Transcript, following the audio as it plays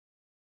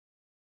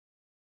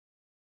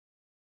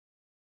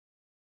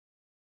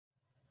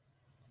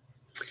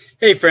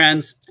Hey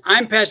friends,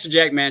 I'm Pastor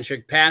Jack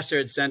Mantrick, pastor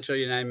at Central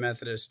United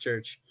Methodist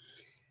Church.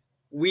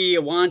 We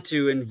want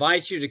to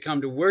invite you to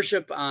come to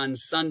worship on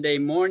Sunday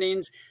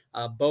mornings,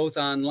 both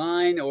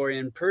online or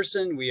in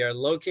person. We are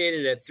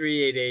located at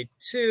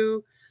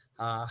 3882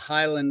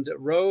 Highland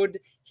Road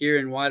here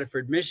in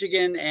Waterford,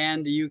 Michigan,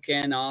 and you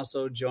can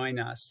also join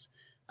us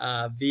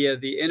via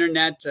the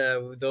internet.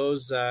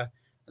 Those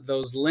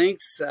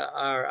links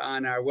are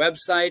on our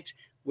website,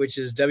 which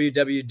is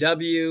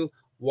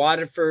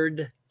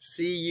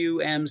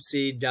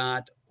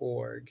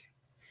www.waterfordcumc.org.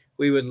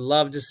 We would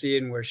love to see you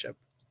in worship.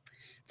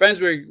 Friends,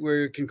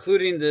 we're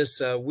concluding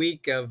this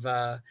week of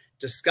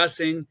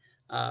discussing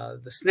the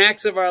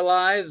snacks of our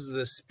lives,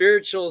 the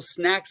spiritual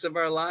snacks of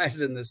our lives,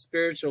 and the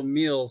spiritual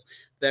meals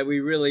that we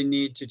really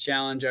need to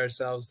challenge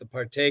ourselves to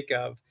partake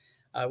of.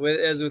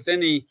 As with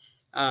any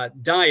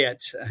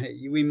diet,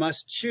 we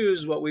must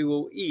choose what we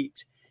will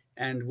eat,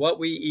 and what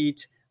we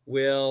eat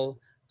will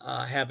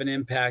have an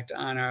impact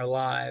on our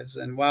lives.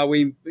 And while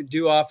we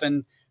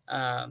often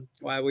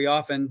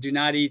do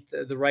not eat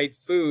the right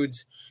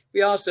foods,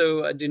 we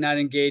also do not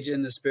engage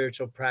in the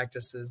spiritual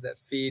practices that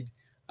feed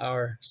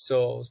our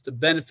souls to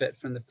benefit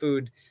from the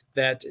food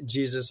that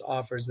Jesus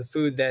offers, the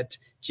food that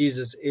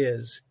Jesus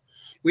is.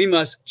 We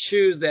must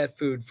choose that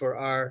food for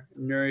our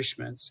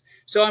nourishments.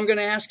 So I'm going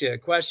to ask you a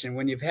question.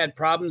 When you've had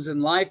problems in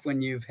life,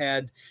 when you've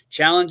had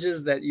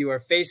challenges that you are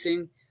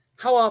facing,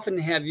 how often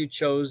have you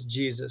chose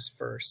Jesus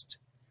first?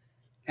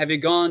 Have you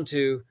gone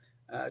to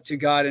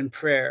God in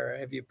prayer?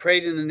 Have you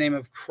prayed in the name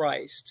of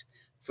Christ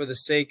for the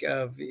sake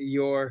of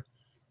your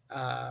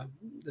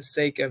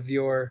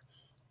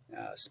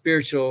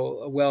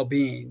spiritual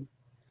well-being?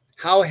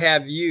 How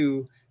have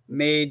you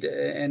made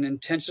an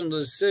intentional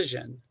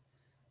decision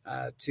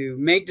to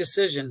make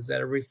decisions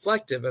that are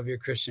reflective of your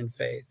Christian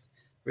faith,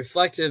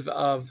 reflective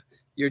of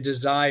your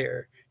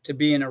desire to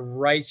be in a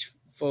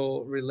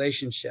rightful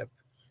relationship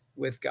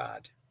with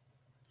God?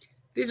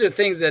 These are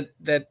things that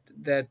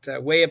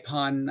weigh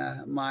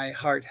upon my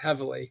heart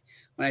heavily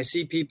when I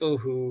see people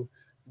who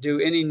do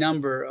any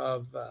number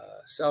of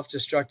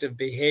self-destructive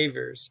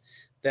behaviors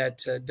that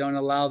don't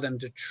allow them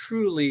to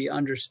truly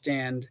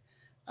understand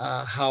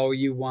how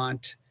you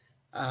want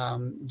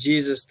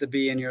Jesus to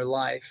be in your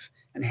life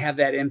and have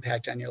that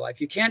impact on your life.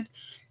 You can't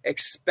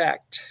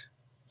expect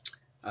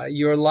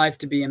your life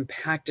to be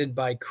impacted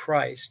by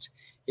Christ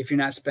if you're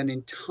not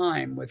spending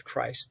time with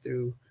Christ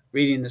through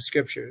reading the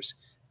scriptures,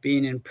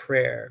 being in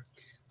prayer,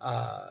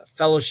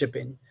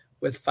 fellowshipping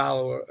with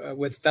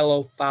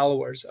fellow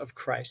followers of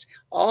Christ.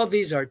 All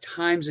these are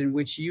times in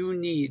which you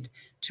need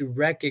to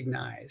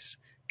recognize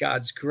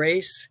God's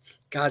grace,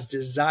 God's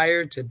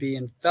desire to be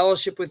in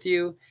fellowship with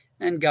you,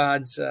 and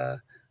God's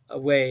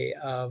way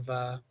of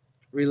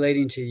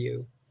relating to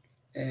you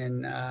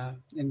in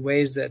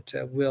ways that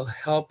will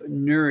help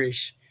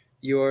nourish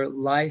your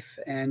life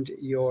and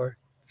your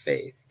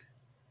faith.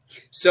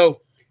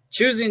 So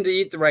choosing to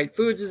eat the right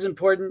foods is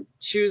important.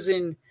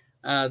 Choosing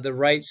the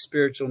right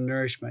spiritual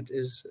nourishment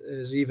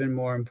is even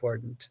more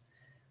important.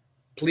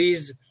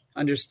 Please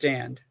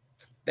understand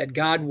that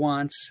God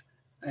wants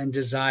and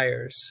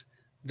desires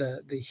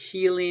the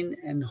healing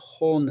and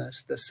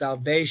wholeness, the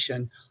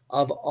salvation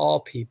of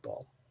all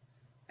people.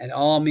 And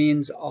all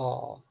means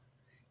all.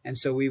 And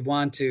so we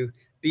want to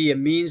be a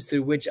means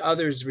through which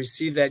others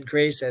receive that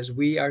grace as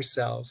we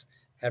ourselves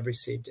have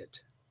received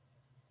it.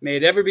 May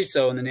it ever be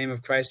so in the name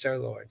of Christ our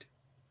Lord.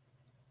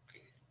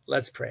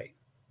 Let's pray.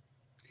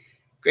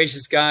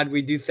 Gracious God,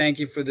 we do thank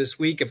you for this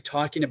week of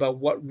talking about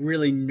what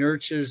really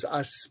nurtures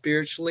us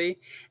spiritually.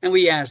 And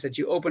we ask that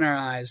you open our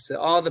eyes to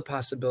all the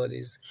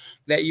possibilities,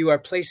 that you are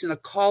placing a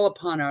call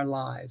upon our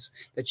lives,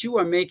 that you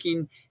are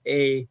making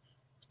a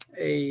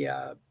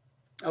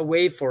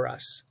way for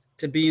us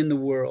to be in the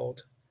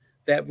world,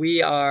 that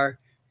we are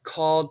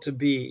called to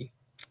be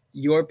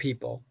your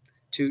people,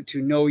 to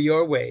know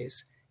your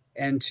ways,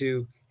 and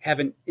to have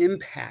an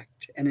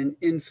impact and an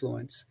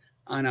influence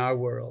on our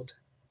world.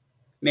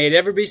 May it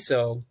ever be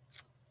so,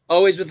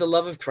 always with the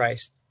love of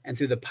Christ and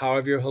through the power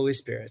of your Holy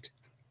Spirit.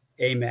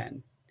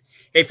 Amen.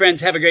 Hey,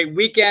 friends, have a great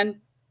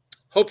weekend.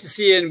 Hope to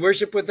see you in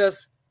worship with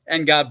us,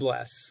 and God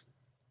bless.